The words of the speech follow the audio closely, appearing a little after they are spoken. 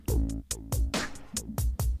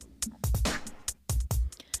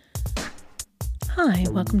Hi,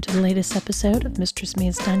 welcome to the latest episode of Mistress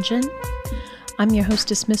Mia's Dungeon. I'm your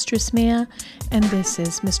hostess, Mistress Mia, and this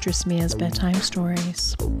is Mistress Mia's Bedtime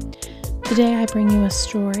Stories. Today I bring you a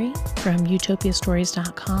story from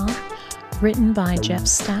utopiastories.com, written by Jeff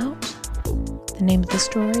Stout. The name of the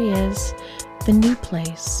story is The New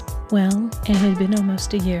Place. Well, it had been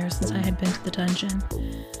almost a year since I had been to the dungeon,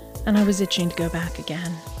 and I was itching to go back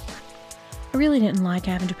again. I really didn't like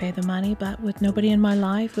having to pay the money, but with nobody in my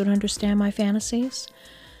life who would understand my fantasies,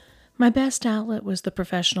 my best outlet was the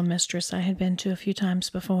professional mistress I had been to a few times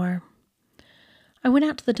before. I went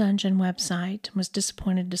out to the dungeon website and was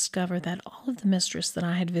disappointed to discover that all of the mistress that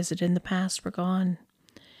I had visited in the past were gone.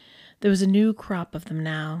 There was a new crop of them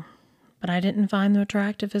now, but I didn't find them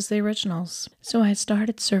attractive as the originals, so I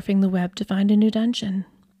started surfing the web to find a new dungeon.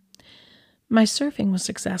 My surfing was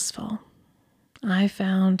successful. I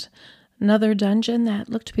found another dungeon that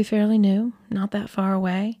looked to be fairly new, not that far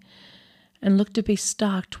away, and looked to be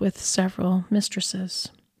stocked with several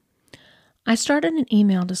mistresses. I started an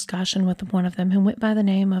email discussion with one of them who went by the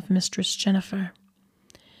name of Mistress Jennifer.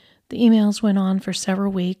 The emails went on for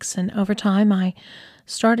several weeks, and over time I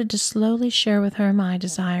started to slowly share with her my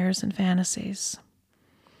desires and fantasies.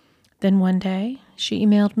 Then one day, she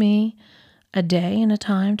emailed me a day and a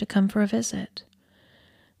time to come for a visit.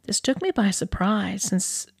 This took me by surprise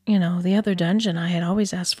since, the other dungeon I had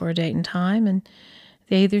always asked for a date and time, and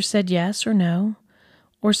they either said yes or no,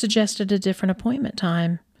 or suggested a different appointment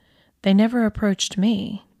time. They never approached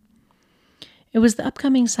me. It was the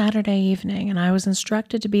upcoming Saturday evening, and I was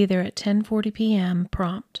instructed to be there at 10:40 p.m.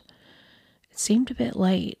 prompt. It seemed a bit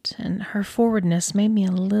late, and her forwardness made me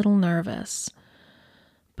a little nervous.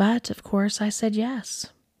 But, of course, I said yes.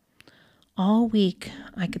 All week,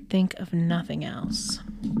 I could think of nothing else.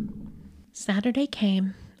 Saturday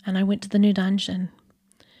came, and I went to the new dungeon.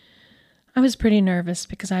 I was pretty nervous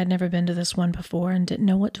because I had never been to this one before and didn't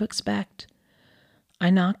know what to expect. I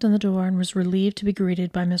knocked on the door and was relieved to be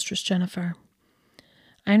greeted by Mistress Jennifer.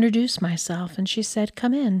 I introduced myself, and she said,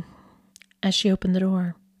 "Come in," as she opened the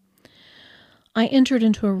door. I entered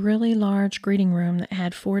into a really large greeting room that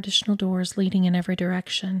had 4 additional doors leading in every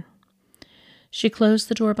direction. She closed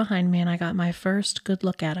the door behind me, and I got my first good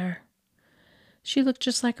look at her. She looked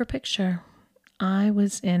just like her picture. I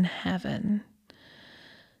was in heaven.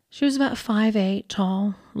 She was about 5'8",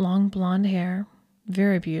 tall, long blonde hair,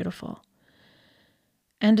 very beautiful.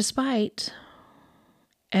 And despite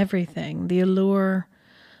everything, the allure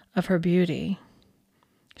of her beauty,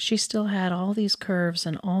 she still had all these curves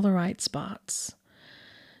in all the right spots.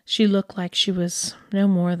 She looked like she was no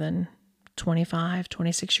more than 25,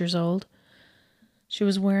 26 years old. She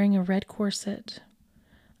was wearing a red corset,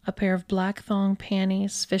 a pair of black thong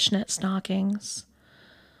panties, fishnet stockings,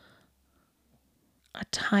 a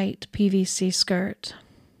tight PVC skirt,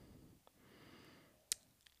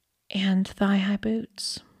 and thigh-high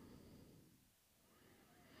boots.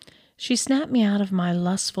 She snapped me out of my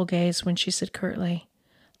lustful gaze when she said curtly,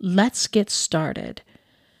 "Let's get started.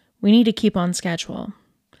 We need to keep on schedule.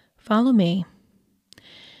 Follow me."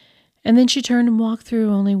 And then she turned and walked through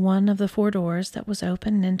only one of the 4 doors that was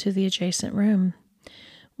open into the adjacent room.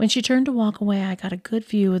 When she turned to walk away, I got a good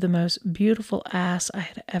view of the most beautiful ass I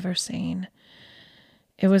had ever seen.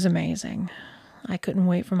 It was amazing. I couldn't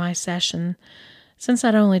wait for my session, since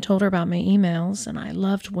I'd only told her about my emails, and I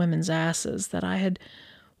loved women's asses, that I had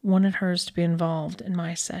wanted hers to be involved in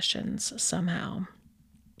my sessions somehow.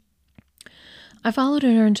 I followed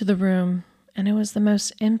her into the room, and it was the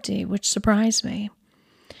most empty, which surprised me.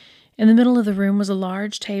 In the middle of the room was a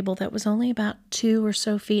large table that was only about 2 or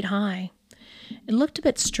so feet high. It looked a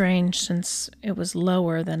bit strange since it was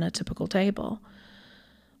lower than a typical table.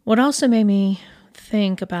 What also made me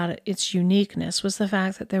think about its uniqueness was the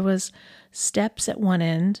fact that there was steps at one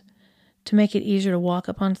end to make it easier to walk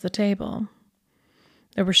up onto the table.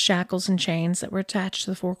 There were shackles and chains that were attached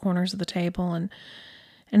to the 4 corners of the table, and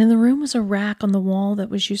in the room was a rack on the wall that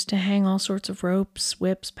was used to hang all sorts of ropes,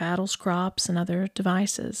 whips, paddles, crops, and other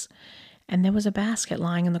devices. And there was a basket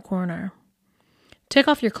lying in the corner. "Take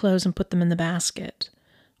off your clothes and put them in the basket,"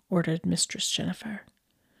 ordered Mistress Jennifer.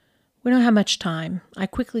 "We don't have much time." I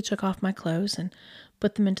quickly took off my clothes and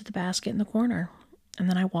put them into the basket in the corner, and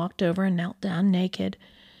then I walked over and knelt down naked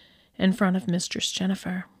in front of Mistress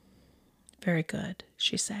Jennifer. "Very good,"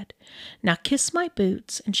 she said. "Now kiss my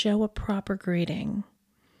boots and show a proper greeting."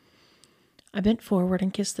 I bent forward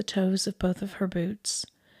and kissed the toes of both of her boots.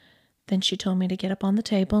 Then she told me to get up on the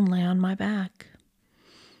table and lay on my back.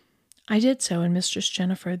 I did so, and Mistress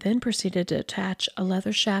Jennifer then proceeded to attach a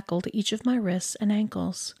leather shackle to each of my wrists and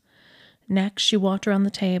ankles. Next, she walked around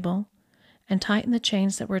the table and tightened the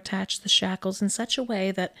chains that were attached to the shackles in such a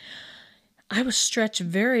way that I was stretched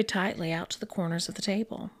very tightly out to the corners of the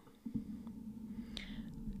table.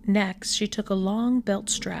 Next, she took a long belt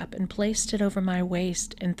strap and placed it over my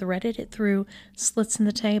waist and threaded it through slits in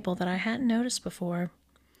the table that I hadn't noticed before.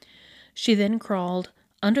 She then crawled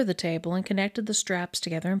under the table and connected the straps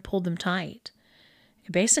together and pulled them tight.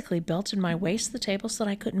 It basically belted my waist to the table so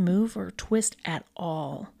that I couldn't move or twist at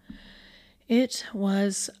all. It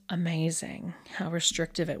was amazing how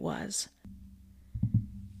restrictive it was.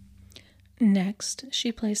 Next,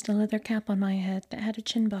 she placed a leather cap on my head that had a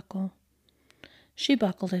chin buckle. She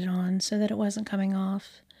buckled it on so that it wasn't coming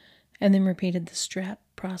off, and then repeated the strap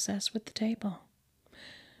process with the table.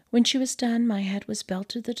 When she was done, my head was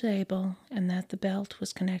belted to the table, and that the belt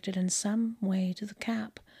was connected in some way to the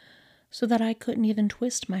cap, so that I couldn't even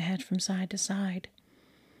twist my head from side to side.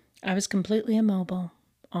 I was completely immobile,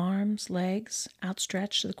 arms, legs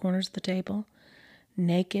outstretched to the corners of the table,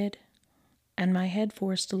 naked, and my head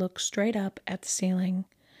forced to look straight up at the ceiling.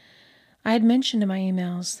 I had mentioned in my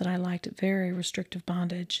emails that I liked very restrictive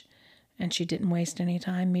bondage, and she didn't waste any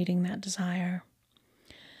time meeting that desire.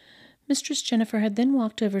 Mistress Jennifer had then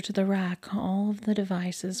walked over to the rack, all of the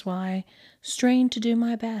devices, while I strained to do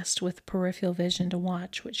my best with peripheral vision to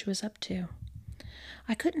watch what she was up to.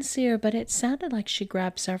 I couldn't see her, but it sounded like she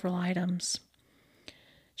grabbed several items.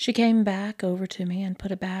 She came back over to me and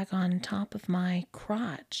put a bag on top of my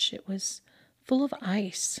crotch. It was full of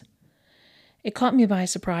ice. It caught me by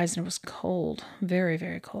surprise, and it was cold, very,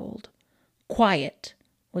 very cold. "Quiet,"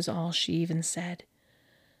 was all she even said,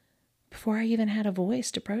 before I even had a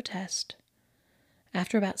voice to protest.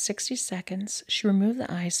 After about 60 seconds, she removed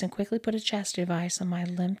the ice and quickly put a chastity device on my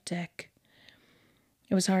limp dick.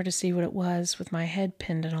 It was hard to see what it was with my head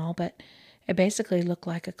pinned and all, but it basically looked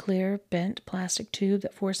like a clear, bent plastic tube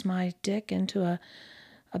that forced my dick into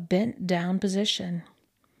a bent down position.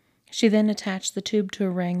 She then attached the tube to a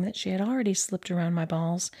ring that she had already slipped around my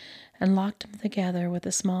balls and locked them together with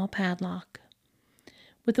a small padlock.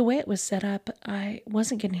 With the way it was set up, I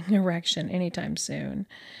wasn't getting an erection anytime soon,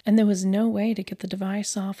 and there was no way to get the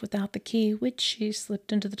device off without the key, which she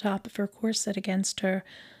slipped into the top of her corset against her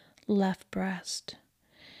left breast.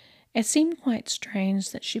 It seemed quite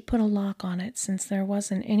strange that she put a lock on it, since there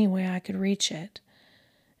wasn't any way I could reach it,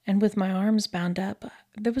 and with my arms bound up,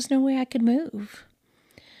 there was no way I could move.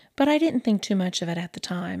 But I didn't think too much of it at the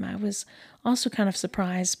time. I was also kind of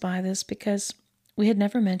surprised by this because we had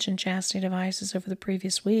never mentioned chastity devices over the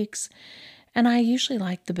previous weeks, and I usually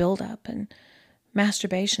liked the build-up and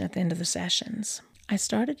masturbation at the end of the sessions. I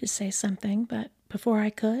started to say something, but before I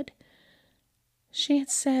could, she had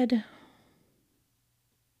said,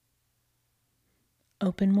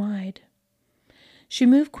 "Open wide." She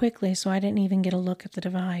moved quickly, so I didn't even get a look at the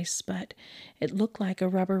device, but it looked like a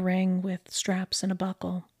rubber ring with straps and a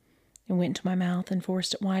buckle. It went to my mouth and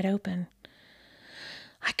forced it wide open.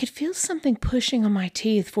 I could feel something pushing on my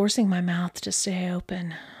teeth, forcing my mouth to stay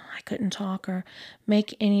open. I couldn't talk or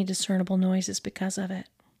make any discernible noises because of it.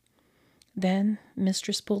 Then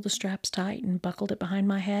Mistress pulled the straps tight and buckled it behind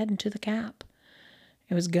my head and to the cap.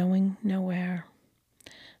 It was going nowhere.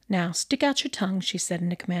 "Now, stick out your tongue," she said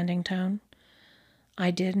in a commanding tone.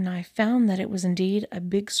 I did, and I found that it was indeed a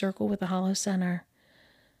big circle with a hollow center.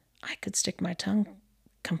 I could stick my tongue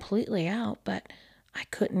completely out, but I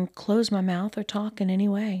couldn't close my mouth or talk in any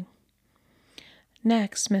way.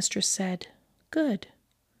 Next, Mistress said, "Good.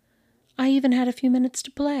 I even had a few minutes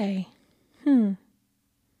to play.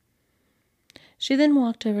 She then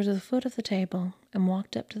walked over to the foot of the table and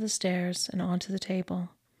walked up to the stairs and onto the table.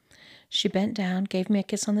 She bent down, gave me a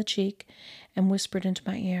kiss on the cheek, and whispered into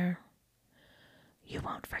my ear, "You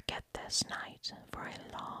won't forget this night for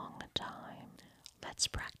a long time. Let's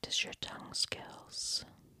practice your tongue skills."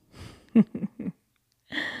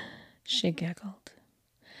 She giggled.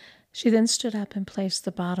 She then stood up and placed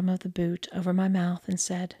the bottom of the boot over my mouth and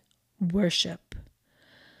said, "Worship."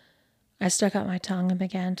 I stuck out my tongue and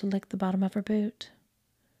began to lick the bottom of her boot.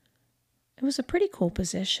 It was a pretty cool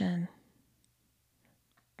position.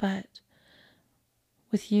 "But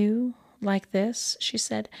with you like this," she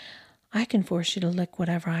said, "I can force you to lick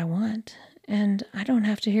whatever I want, and I don't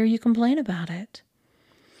have to hear you complain about it."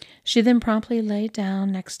 She then promptly laid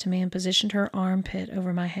down next to me and positioned her armpit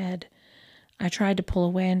over my head. I tried to pull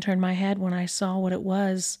away and turn my head when I saw what it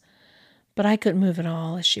was, but I couldn't move at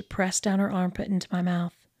all as she pressed down her armpit into my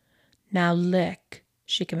mouth. "Now lick,"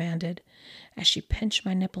 she commanded, as she pinched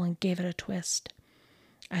my nipple and gave it a twist.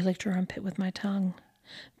 I licked her armpit with my tongue.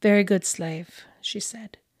 "Very good, slave," she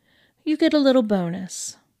said. "You get a little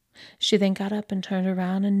bonus." She then got up and turned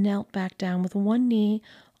around and knelt back down with one knee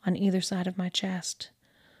on either side of my chest.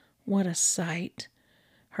 What a sight.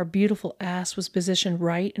 Her beautiful ass was positioned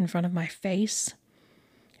right in front of my face.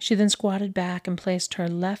 She then squatted back and placed her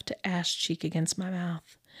left ass cheek against my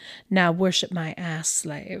mouth. "Now worship my ass,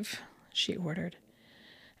 slave," she ordered.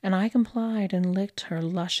 And I complied and licked her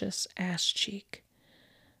luscious ass cheek.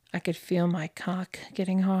 I could feel my cock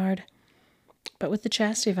getting hard, but with the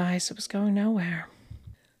chastity device, it was going nowhere.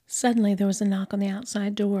 Suddenly, there was a knock on the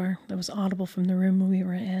outside door that was audible from the room we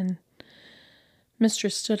were in.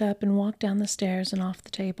 Mistress stood up and walked down the stairs and off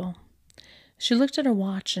the table. She looked at her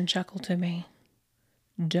watch and chuckled to me.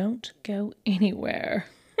 "Don't go anywhere."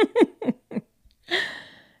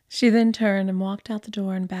 She then turned and walked out the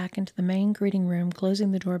door and back into the main greeting room,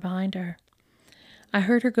 closing the door behind her. I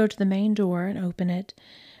heard her go to the main door and open it,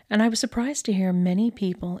 and I was surprised to hear many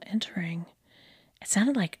people entering. It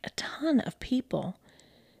sounded like a ton of people,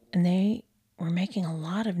 and they were making a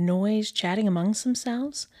lot of noise, chatting amongst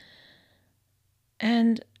themselves,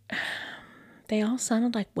 and they all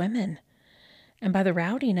sounded like women. And by the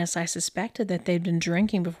rowdiness, I suspected that they'd been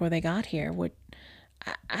drinking before they got here.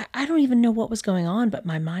 I don't even know what was going on, but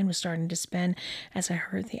my mind was starting to spin as I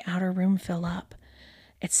heard the outer room fill up.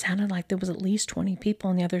 It sounded like there was at least 20 people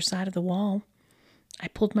on the other side of the wall. I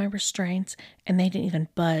pulled my restraints, and they didn't even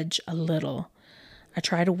budge a little. I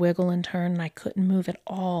tried to wiggle and turn, and I couldn't move at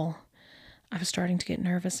all. I was starting to get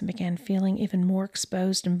nervous and began feeling even more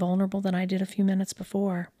exposed and vulnerable than I did a few minutes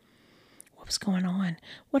before. What was going on?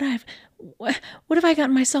 What have I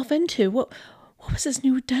gotten myself into? What was this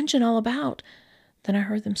new dungeon all about? Then I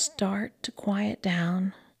heard them start to quiet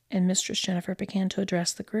down, and Mistress Jennifer began to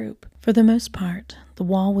address the group. For the most part, the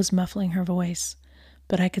wall was muffling her voice,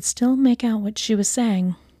 but I could still make out what she was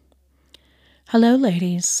saying. "Hello,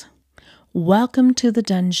 ladies. Welcome to the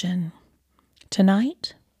dungeon.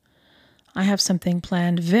 Tonight, I have something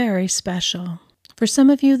planned very special. For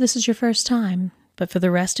some of you, this is your first time, but for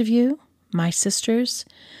the rest of you, my sisters,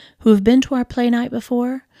 who have been to our play night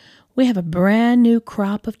before, we have a brand new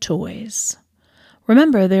crop of toys.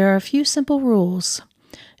 Remember, there are a few simple rules.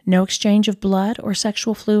 No exchange of blood or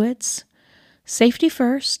sexual fluids. Safety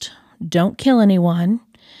first. Don't kill anyone.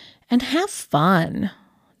 And have fun.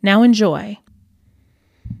 Now enjoy."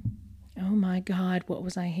 Oh my God, what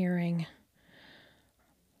was I hearing?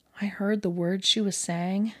 I heard the words she was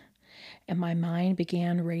saying, and my mind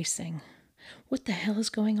began racing. What the hell is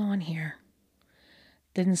going on here?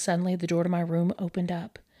 Then suddenly the door to my room opened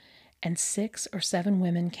up, and 6 or 7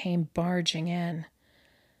 women came barging in.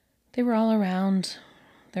 They were all around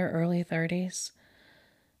their early 30s,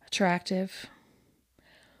 attractive.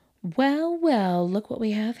 "Well, well, look what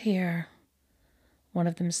we have here," one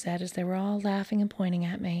of them said as they were all laughing and pointing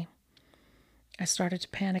at me. I started to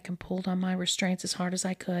panic and pulled on my restraints as hard as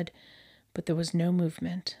I could, but there was no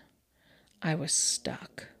movement. I was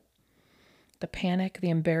stuck. The panic, the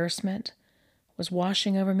embarrassment, was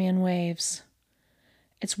washing over me in waves.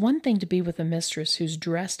 It's one thing to be with a mistress who's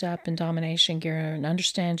dressed up in domination gear and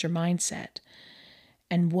understands your mindset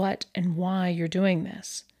and what and why you're doing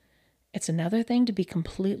this. It's another thing to be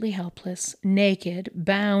completely helpless, naked,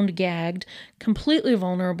 bound, gagged, completely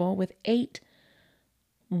vulnerable with 8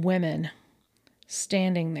 women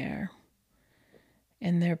standing there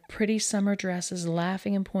in their pretty summer dresses,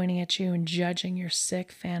 laughing and pointing at you and judging your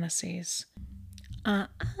sick fantasies.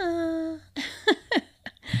 "Where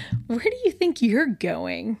do you think you're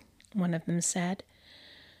going?" one of them said.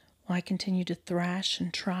 While I continued to thrash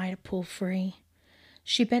and try to pull free,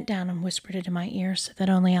 she bent down and whispered into my ear so that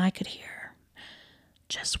only I could hear.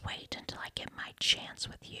 "Just wait until I get my chance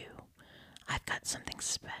with you. I've got something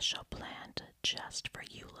special planned just for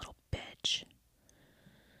you, little bitch."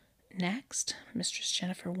 Next, Mistress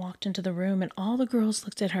Jennifer walked into the room, and all the girls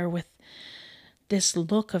looked at her with this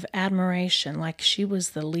look of admiration, like she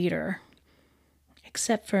was the leader.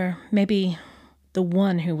 Except for maybe the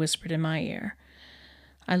one who whispered in my ear.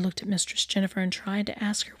 I looked at Mistress Jennifer and tried to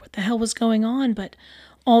ask her what the hell was going on, but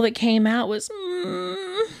all that came out was,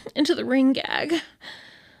 into the ring gag.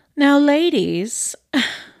 "Now, ladies,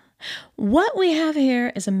 what we have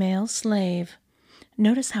here is a male slave.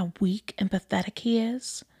 Notice how weak and pathetic he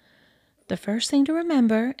is? The first thing to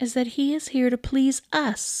remember is that he is here to please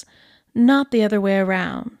us, not the other way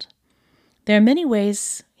around. There are many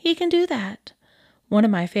ways he can do that. One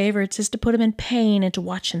of my favorites is to put him in pain and to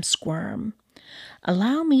watch him squirm.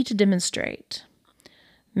 Allow me to demonstrate."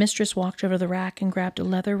 Mistress walked over the rack and grabbed a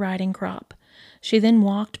leather riding crop. She then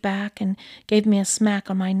walked back and gave me a smack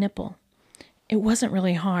on my nipple. It wasn't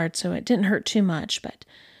really hard, so it didn't hurt too much, but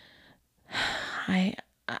I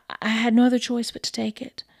had no other choice but to take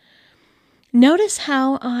it. Notice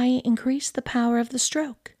how I increase the power of the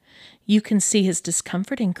stroke. You can see his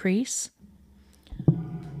discomfort increase.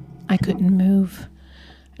 I couldn't move.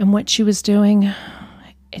 And what she was doing,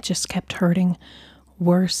 it just kept hurting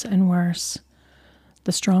worse and worse.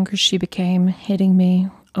 The stronger she became, hitting me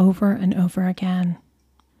over and over again.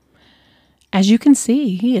 As you can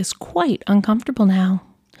see, he is quite uncomfortable now.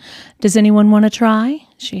 Does anyone want to try?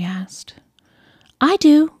 She asked. I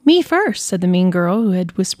do. Me first, said the mean girl who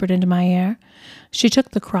had whispered into my ear. She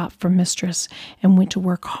took the crop from Mistress and went to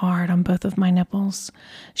work hard on both of my nipples.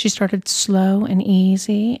 She started slow and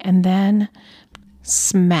easy, and then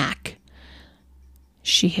smack.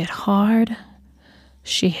 She hit hard.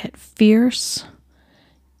 She hit fierce.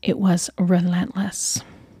 It was relentless.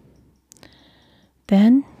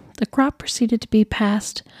 Then the crop proceeded to be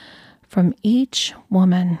passed from each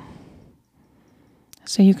woman.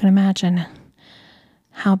 So you can imagine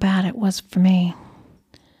how bad it was for me.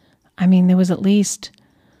 I mean, there was at least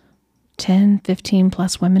 10, 15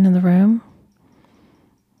 plus women in the room.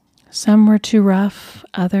 Some were too rough.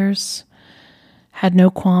 Others had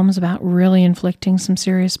no qualms about really inflicting some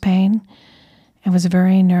serious pain. It was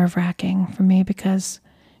very nerve-wracking for me because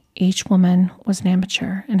each woman was an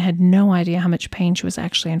amateur and had no idea how much pain she was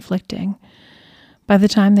actually inflicting. By the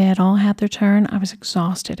time they had all had their turn, I was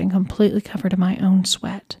exhausted and completely covered in my own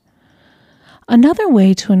sweat. Another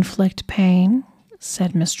way to inflict pain,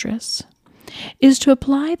 said Mistress, is to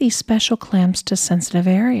apply these special clamps to sensitive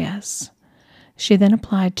areas. She then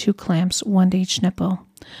applied 2 clamps, one to each nipple.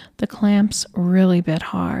 The clamps really bit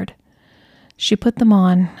hard. She put them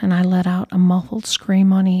on, and I let out a muffled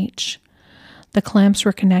scream on each. The clamps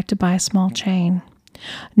were connected by a small chain.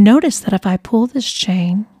 Notice that if I pull this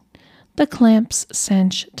chain, the clamps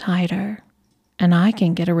cinch tighter, and I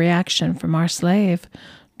can get a reaction from our slave.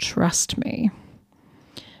 Trust me.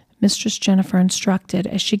 Mistress Jennifer instructed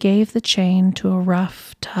as she gave the chain to a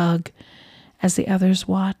rough tug as the others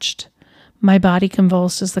watched. My body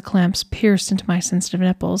convulsed as the clamps pierced into my sensitive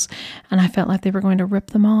nipples, and I felt like they were going to rip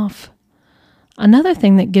them off. Another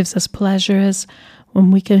thing that gives us pleasure is when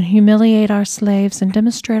we can humiliate our slaves and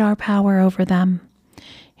demonstrate our power over them.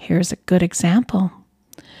 Here's a good example.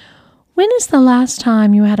 When is the last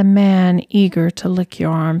time you had a man eager to lick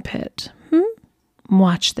your armpit?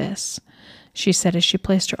 Watch this, she said as she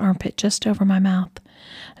placed her armpit just over my mouth.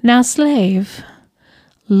 Now, slave,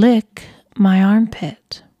 lick my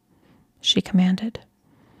armpit, she commanded.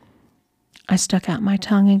 I stuck out my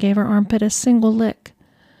tongue and gave her armpit a single lick.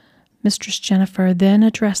 Mistress Jennifer then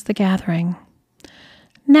addressed the gathering.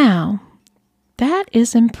 Now, that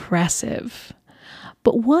is impressive.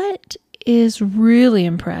 But what is really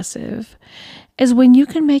impressive is when you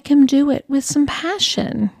can make him do it with some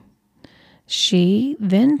passion. She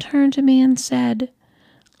then turned to me and said,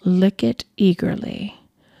 lick it eagerly.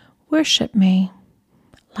 Worship me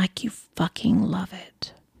like you fucking love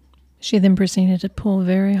it. She then proceeded to pull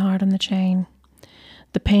very hard on the chain.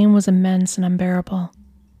 The pain was immense and unbearable.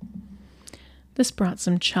 This brought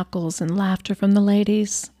some chuckles and laughter from the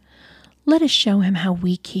ladies. Let us show him how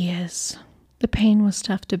weak he is. The pain was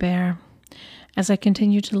tough to bear. As I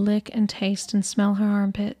continued to lick and taste and smell her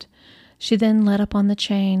armpit, she then let up on the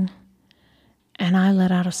chain, and I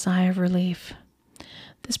let out a sigh of relief.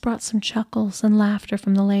 This brought some chuckles and laughter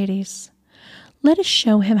from the ladies. Let us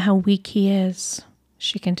show him how weak he is,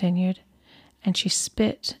 she continued, and she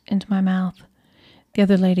spit into my mouth. The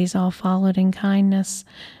other ladies all followed in kindness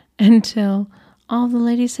until all the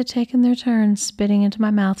ladies had taken their turns spitting into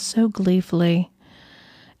my mouth so gleefully.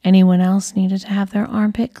 Anyone else needed to have their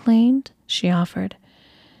armpit cleaned? She offered,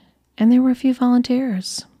 and there were a few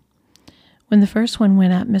volunteers. When the first one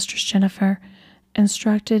went up, Mistress Jennifer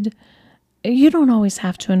instructed, you don't always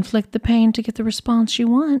have to inflict the pain to get the response you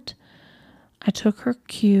want. I took her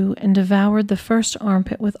cue and devoured the first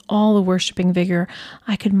armpit with all the worshipping vigor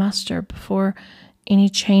I could muster before any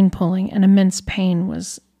chain pulling, and immense pain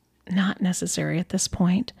was not necessary at this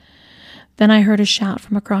point. Then I heard a shout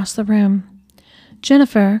from across the room.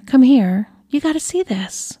 Jennifer, come here. You got to see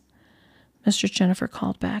this. Mistress Jennifer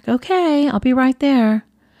called back. Okay, I'll be right there.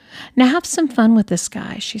 Now have some fun with this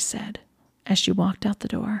guy, she said, as she walked out the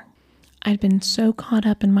door. I'd been so caught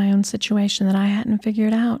up in my own situation that I hadn't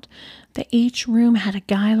figured out that each room had a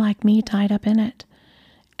guy like me tied up in it,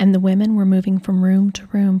 and the women were moving from room to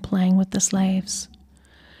room playing with the slaves.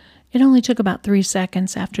 It only took about 3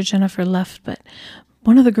 seconds after Jennifer left, but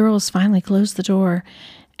one of the girls finally closed the door,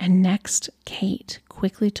 and next Kate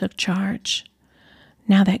quickly took charge.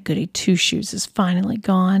 Now that goody two-shoes is finally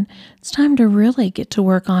gone, it's time to really get to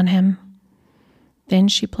work on him. Then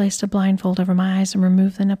she placed a blindfold over my eyes and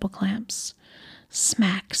removed the nipple clamps.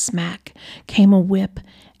 Smack, smack, came a whip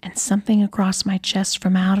and something across my chest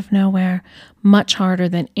from out of nowhere, much harder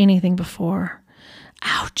than anything before.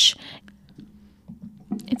 Ouch!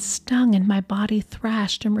 It stung and my body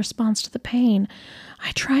thrashed in response to the pain.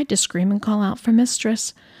 I tried to scream and call out for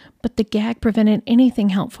Mistress, but the gag prevented anything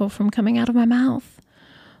helpful from coming out of my mouth.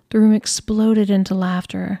 The room exploded into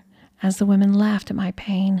laughter as the women laughed at my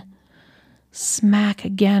pain. Smack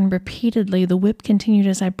again, repeatedly. The whip continued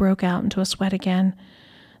as I broke out into a sweat again.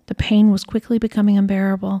 The pain was quickly becoming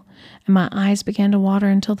unbearable, and my eyes began to water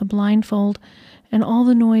until the blindfold and all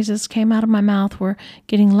the noises came out of my mouth were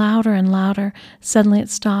getting louder and louder. Suddenly it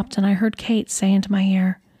stopped, and I heard Kate say into my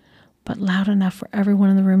ear, but loud enough for everyone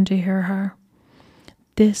in the room to hear her,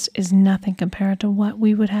 "This is nothing compared to what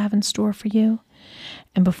we would have in store for you.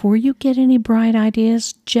 And before you get any bright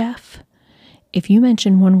ideas, Jeff, if you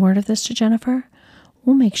mention one word of this to Jennifer,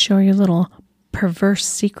 we'll make sure your little perverse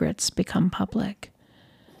secrets become public."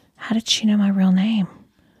 How did she know my real name?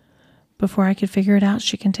 Before I could figure it out,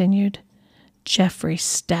 she continued, "Jeffrey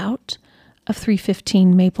Stout of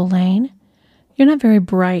 315 Maple Lane. You're not very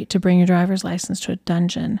bright to bring your driver's license to a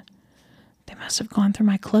dungeon." They must have gone through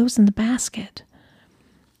my clothes in the basket.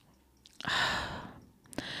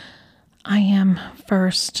 "I am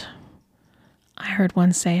first," I heard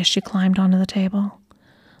one say as she climbed onto the table.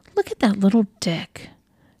 "Look at that little dick,"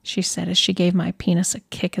 she said as she gave my penis a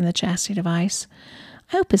kick in the chastity device.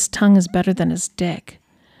 "I hope his tongue is better than his dick,"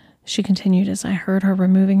 she continued as I heard her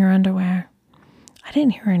removing her underwear. I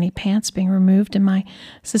didn't hear any pants being removed, and my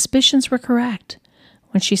suspicions were correct.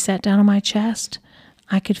 When she sat down on my chest,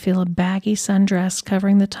 I could feel a baggy sundress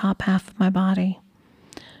covering the top half of my body.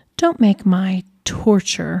 "Don't make my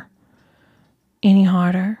torture any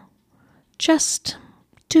harder. Just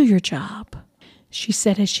do your job," she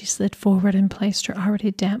said as she slid forward and placed her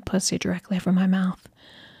already damp pussy directly over my mouth.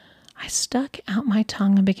 I stuck out my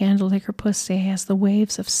tongue and began to lick her pussy as the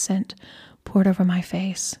waves of scent poured over my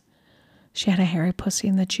face. She had a hairy pussy,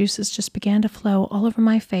 and the juices just began to flow all over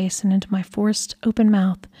my face and into my forced open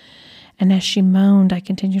mouth. And as she moaned, I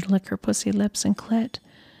continued to lick her pussy lips and clit.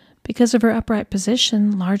 Because of her upright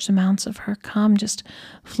position, large amounts of her cum just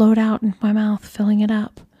flowed out into my mouth, filling it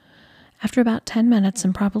up. After about 10 minutes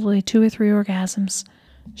and probably 2 or 3 orgasms,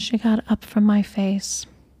 she got up from my face.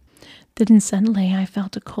 Then suddenly I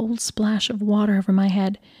felt a cold splash of water over my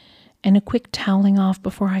head and a quick toweling off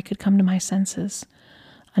before I could come to my senses.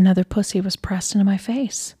 Another pussy was pressed into my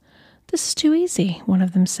face. "This is too easy," one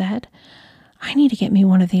of them said. "I need to get me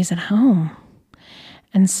one of these at home."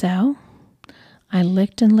 And so I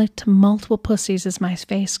licked and licked multiple pussies as my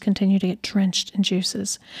face continued to get drenched in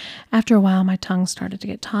juices. After a while, my tongue started to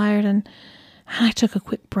get tired, and I took a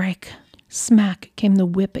quick break. Smack came the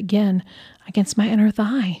whip again against my inner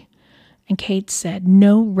thigh. And Kate said,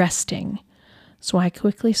 "No resting." So I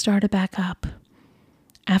quickly started back up.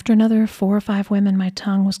 After another 4 or 5 women, my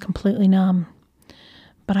tongue was completely numb.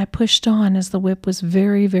 But I pushed on as the whip was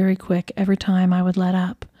very, very quick every time I would let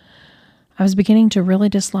up. I was beginning to really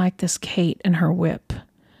dislike this Kate and her whip.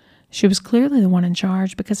 She was clearly the one in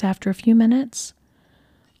charge, because after a few minutes,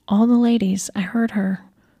 all the ladies, I heard her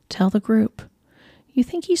tell the group, "You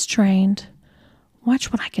think he's trained?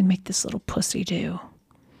 Watch what I can make this little pussy do."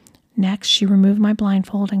 Next, she removed my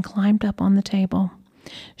blindfold and climbed up on the table.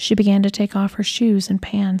 She began to take off her shoes and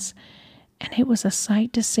pants, and it was a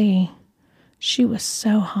sight to see. She was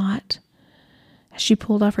so hot. As she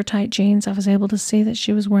pulled off her tight jeans, I was able to see that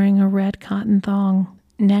she was wearing a red cotton thong.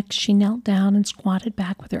 Next, she knelt down and squatted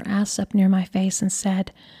back with her ass up near my face and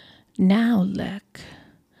said, "Now lick."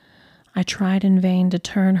 I tried in vain to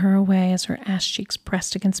turn her away as her ass cheeks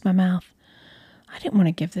pressed against my mouth. I didn't want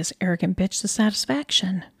to give this arrogant bitch the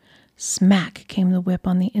satisfaction. Smack came the whip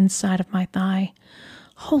on the inside of my thigh.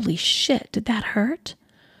 Holy shit, did that hurt?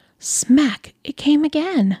 Smack, it came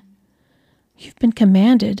again. "You've been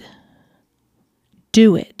commanded.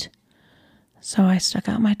 Do it." So I stuck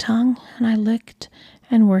out my tongue and I licked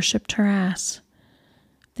and worshipped her ass.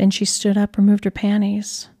 Then she stood up, removed her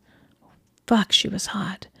panties. Fuck, she was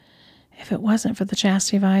hot. If it wasn't for the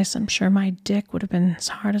chastity device, I'm sure my dick would have been as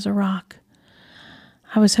hard as a rock.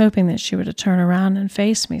 I was hoping that she would turn around and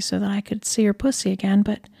face me so that I could see her pussy again,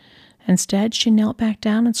 but instead she knelt back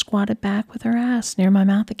down and squatted back with her ass near my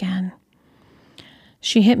mouth again.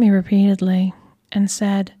 She hit me repeatedly and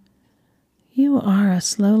said, "You are a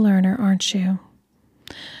slow learner, aren't you?"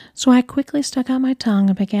 So I quickly stuck out my tongue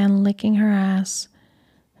and began licking her ass.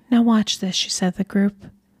 "Now watch this," she said to the group.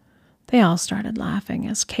 They all started laughing.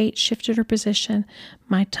 As Kate shifted her position,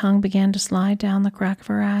 my tongue began to slide down the crack of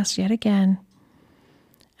her ass yet again.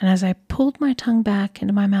 And as I pulled my tongue back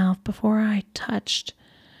into my mouth before I touched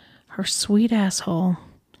her sweet asshole,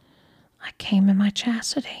 I came in my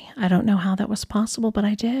chastity. I don't know how that was possible, but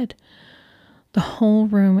I did. The whole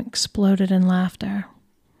room exploded in laughter.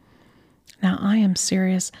 Now, I am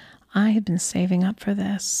serious. I have been saving up for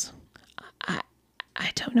this.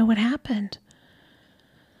 I don't know what happened.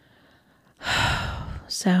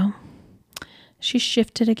 So, she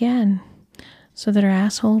shifted again so that her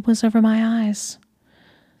asshole was over my eyes.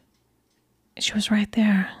 She was right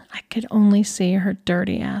there. I could only see her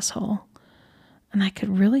dirty asshole. And I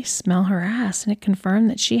could really smell her ass, and it confirmed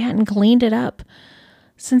that she hadn't cleaned it up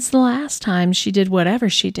since the last time she did whatever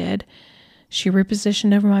she did. She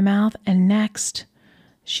repositioned over my mouth, and next,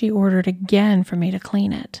 she ordered again for me to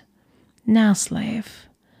clean it. Now, slave,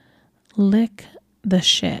 lick the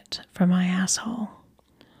shit from my asshole.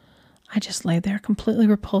 I just lay there completely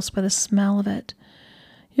repulsed by the smell of it.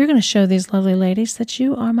 You're going to show these lovely ladies that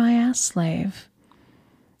you are my ass slave.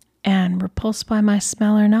 And repulsed by my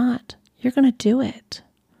smell or not, you're going to do it.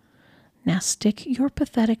 Now stick your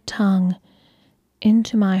pathetic tongue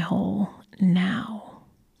into my hole now.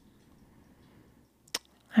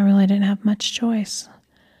 I really didn't have much choice.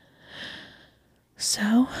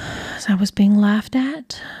 So, as I was being laughed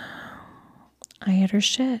at, I ate her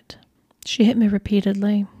shit. She hit me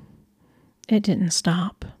repeatedly. It didn't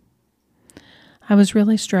stop. I was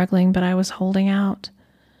really struggling, but I was holding out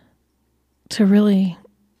to really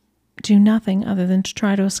do nothing other than to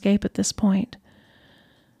try to escape at this point.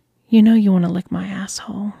 You know you want to lick my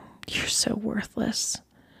asshole. You're so worthless.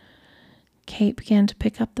 Kate began to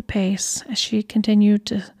pick up the pace as she continued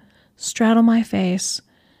to straddle my face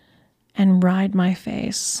and ride my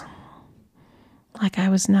face like I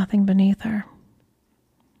was nothing beneath her.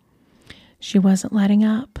 She wasn't letting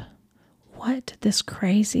up. What did this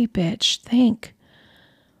crazy bitch think?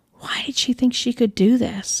 Why did she think she could do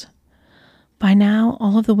this? By now,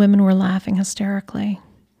 all of the women were laughing hysterically.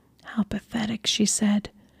 How pathetic, she said.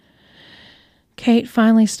 Kate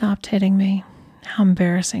finally stopped hitting me. How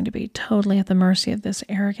embarrassing to be totally at the mercy of this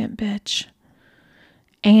arrogant bitch.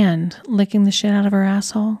 And licking the shit out of her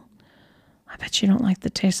asshole. I bet you don't like the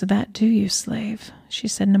taste of that, do you, slave? She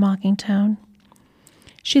said in a mocking tone.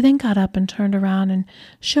 She then got up and turned around and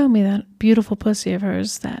showed me that beautiful pussy of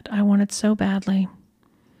hers that I wanted so badly.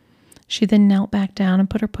 She then knelt back down and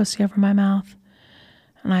put her pussy over my mouth,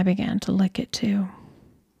 and I began to lick it too.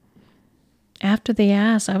 After the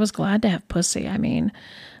ass, I was glad to have pussy. I mean,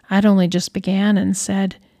 I'd only just began and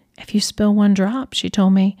said, "If you spill one drop," she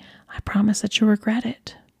told me, "I promise that you'll regret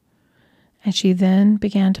it." And she then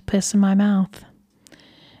began to piss in my mouth.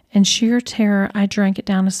 In sheer terror, I drank it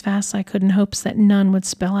down as fast as I could in hopes that none would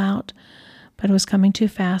spill out. But it was coming too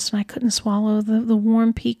fast, and I couldn't swallow the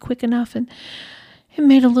warm pee quick enough, and it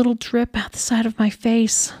made a little drip out the side of my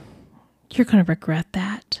face. "You're going to regret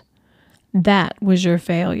that." "That was your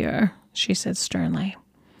failure," she said sternly.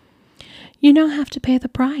 "You now have to pay the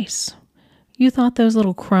price. You thought those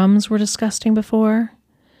little crumbs were disgusting before?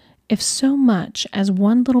 If so much as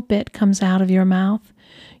one little bit comes out of your mouth,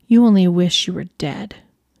 you only wish you were dead."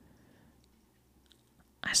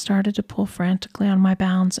 I started to pull frantically on my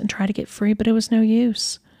bounds and try to get free, but it was no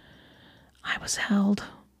use. I was held,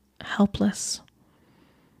 helpless.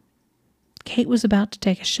 Kate was about to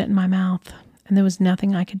take a shit in my mouth, and there was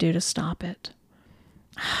nothing I could do to stop it.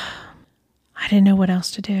 I didn't know what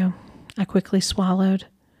else to do. I quickly swallowed,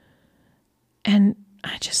 and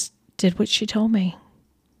I just did what she told me.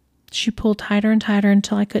 She pulled tighter and tighter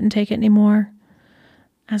until I couldn't take it anymore.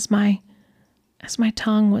 As my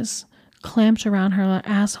tongue was clamped around her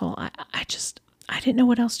asshole, I didn't know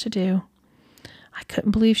what else to do. I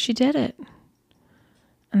couldn't believe she did it.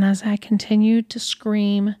 And as I continued to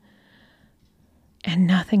scream and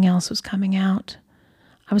nothing else was coming out,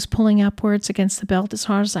 I was pulling upwards against the belt as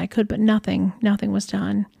hard as I could, but nothing was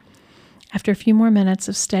done. After a few more minutes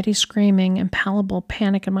of steady screaming and palpable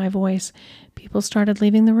panic in my voice, people started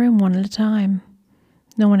leaving the room one at a time.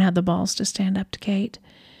 No one had the balls to stand up to Kate,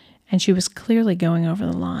 and she was clearly going over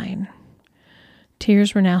the line.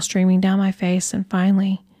 Tears were now streaming down my face, and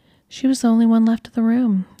finally, she was the only one left in the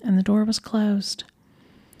room, and the door was closed.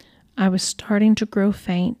 I was starting to grow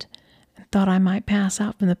faint and thought I might pass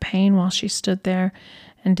out from the pain while she stood there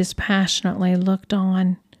and dispassionately looked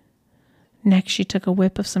on. Next, she took a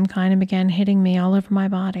whip of some kind and began hitting me all over my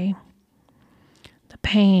body. The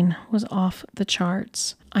pain was off the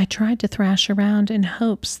charts. I tried to thrash around in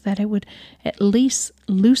hopes that it would at least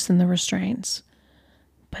loosen the restraints,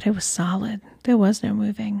 but it was solid. There was no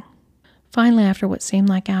moving. Finally, after what seemed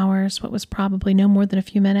like hours, what was probably no more than a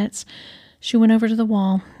few minutes, she went over to the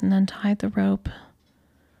wall and untied the rope.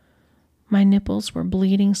 My nipples were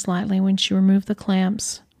bleeding slightly when she removed the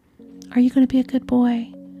clamps. "Are you going to be a good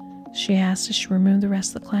boy?" she asked as she removed the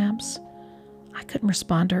rest of the clamps. I couldn't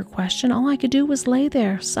respond to her question. All I could do was lay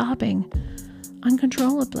there, sobbing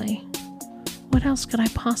uncontrollably. what else could I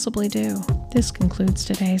possibly do? This concludes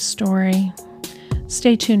today's story.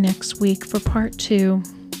 Stay tuned next week for part 2.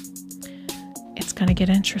 It's going to get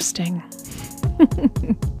interesting.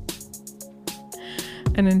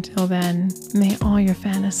 And until then, may all your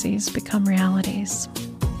fantasies become realities.